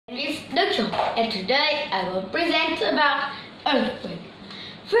and today I will present about earthquake.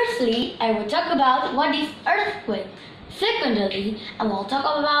 Firstly, I will talk about what is earthquake. Secondly, I will talk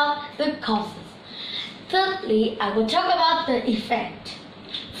about the causes. Thirdly, I will talk about the effect.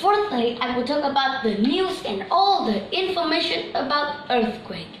 Fourthly, I will talk about the news and all the information about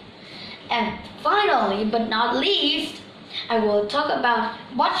earthquake. And finally, but not least, I will talk about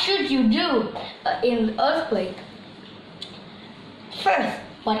what should you do in earthquake. First,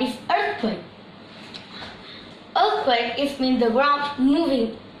 what is earthquake? Earthquake is mean the ground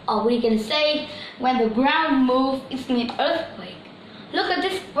moving, or we can say when the ground moves, it means earthquake. Look at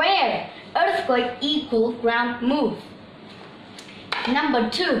this square. Earthquake equal ground move. Number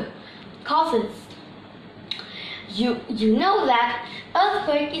 2, causes. You know that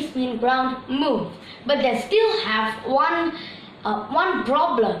earthquake is mean ground move, but they still have one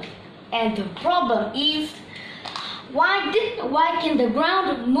problem, and the problem is why can the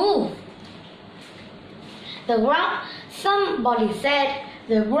ground move? Somebody said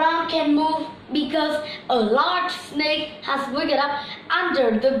the ground can move because a large snake has wigged up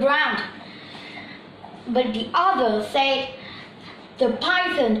under the ground. But the other said the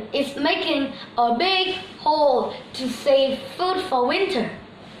python is making a big hole to save food for winter.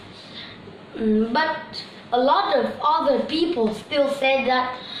 But a lot of other people still say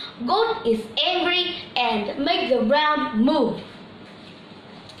that God is angry and make the ground move.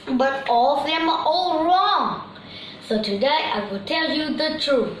 But all of them are all wrong. So today I will tell you the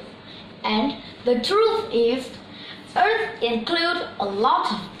truth. And the truth is, Earth includes a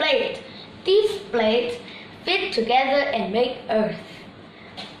lot of plates. These plates fit together and make Earth.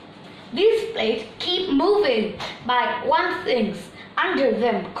 These plates keep moving by one thing under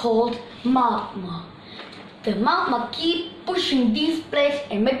them called magma. The magma keep pushing these plates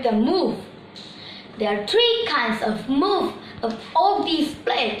and make them move. There are 3 kinds of move of all these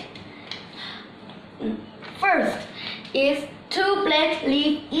plates. First is 2 plates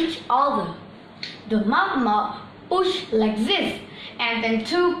leave each other. The magma push like this, and then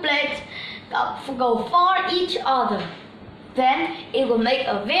 2 plates go for each other. Then it will make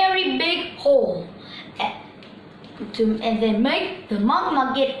a very big hole, and then make the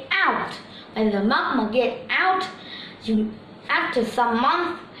magma get out. When the magma get out, after some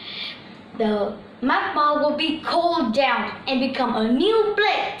months, the magma will be cooled down and become a new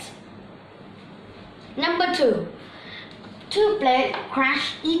plate. Number 2, 2 plates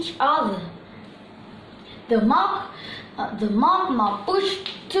crash each other. The magma push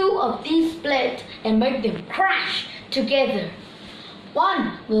 2 of these plates and make them crash together.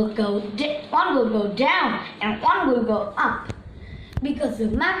 One will go down and one will go up because the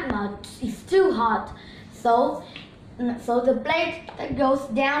magma is too hot. So the plate that goes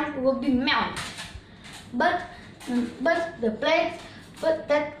down will be melted. But the plate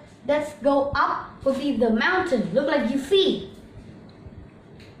that go up will be the mountain. Look like you see.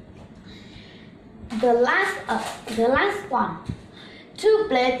 The last one. 2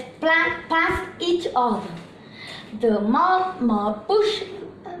 plates pass each other. The magma push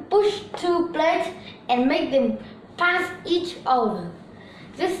 2 plates and make them pass each other.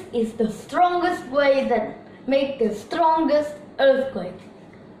 This is the strongest way that make the strongest earthquake.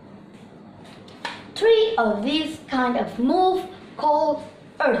 3 of these kind of move called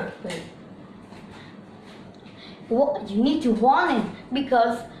earthquake. You need to warn it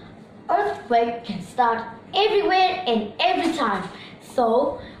because earthquake can start everywhere and every time.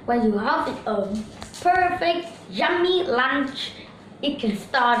 So when you have a perfect yummy lunch, it can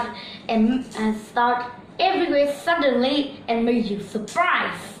start and start everywhere suddenly and make you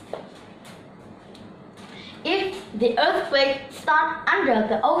surprised. If the earthquake starts under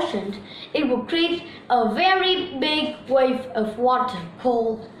the ocean, it will create a very big wave of water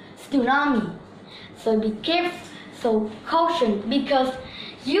called tsunami. So be careful, so caution, because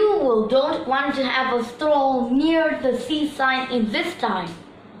you don't want to have a storm near the seaside in this time.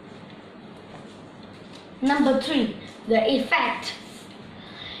 Number 3, the effect.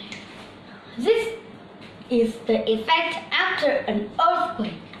 This is the effect after an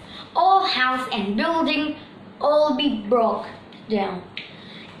earthquake. All house and building all be broke down.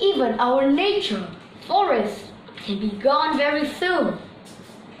 Even our nature, forests, can be gone very soon.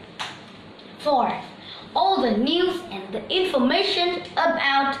 4, all the news and the information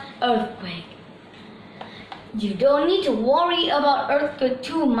about earthquake. You don't need to worry about earthquake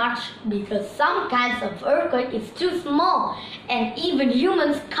too much because some kinds of earthquake is too small and even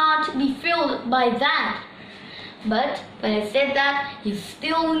humans can't be filled by that. But when I said that, you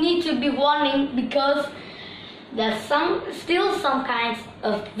still need to be warning because there's still some kinds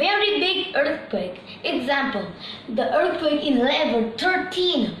of very big earthquake. Example, the earthquake in level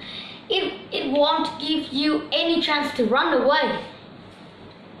 13. It won't give you any chance to run away.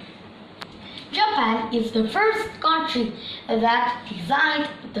 Japan is the first country that designed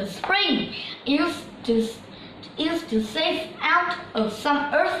the spring used to save out of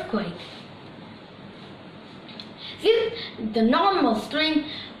some earthquake. The normal string,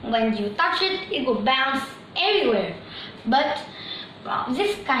 when you touch it, it will bounce everywhere. But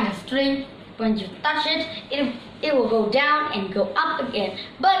this kind of string, when you touch it, it will go down and go up again.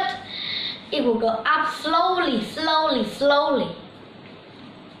 But it will go up slowly, slowly, slowly.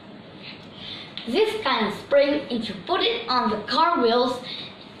 This kind of spring, if you put it on the car wheels,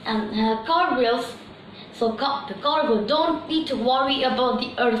 so the car will don't need to worry about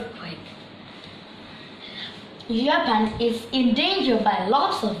the earthquake. Japan is in danger by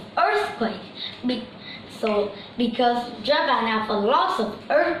lots of earthquake. Because Japan has a lots of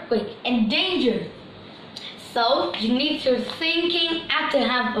earthquake and danger. So you need to thinking how to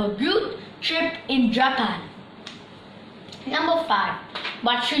have a good trip in Japan. Number 5.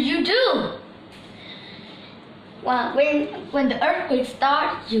 What should you do? Well, when the earthquake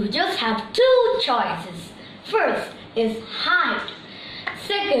starts, you just have 2 choices. First is hide.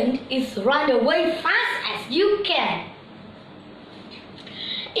 Second is run away fast as you can.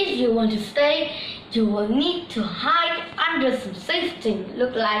 If you want to stay, you will need to hide under some safe thing,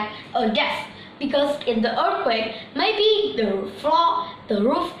 look like a desk. Because in the earthquake, maybe the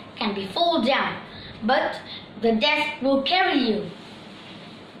roof can be fall down, but the desk will carry you.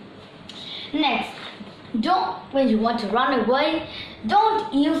 Next, when you want to run away,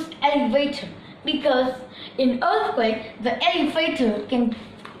 don't use elevator, because in earthquake the elevator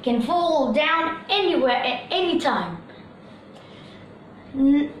can fall down anywhere at any time.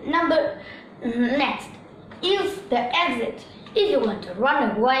 Next, use the exit. If you want to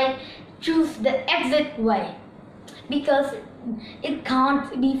run away, choose the exit way, because it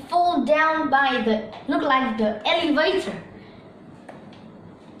can't be fall down by look like the elevator.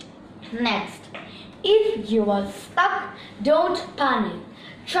 Next, if you are stuck, don't panic.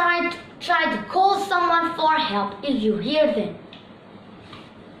 Try to call someone for help if you hear them.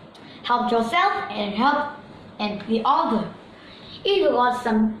 Help yourself and help the other. If you got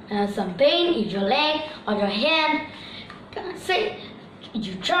some pain in your leg or your hand,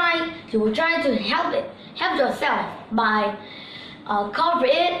 you will try to help yourself by cover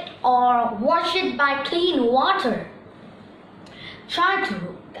it or wash it by clean water. Try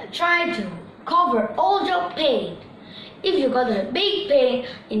to cover all your pain. If you got a big pain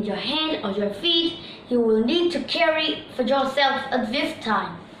in your hand or your feet, you will need to carry for yourself at this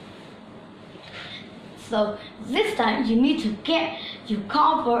time. So this time you need to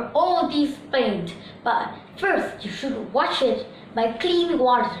cover all these pains, but first you should wash it by clean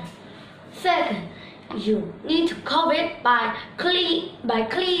water. Second, you need to cover it by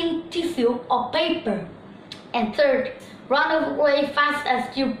clean tissue or paper. And third, run away fast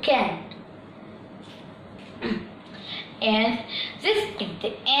as you can. And this is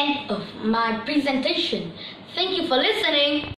the end of my presentation. Thank you for listening.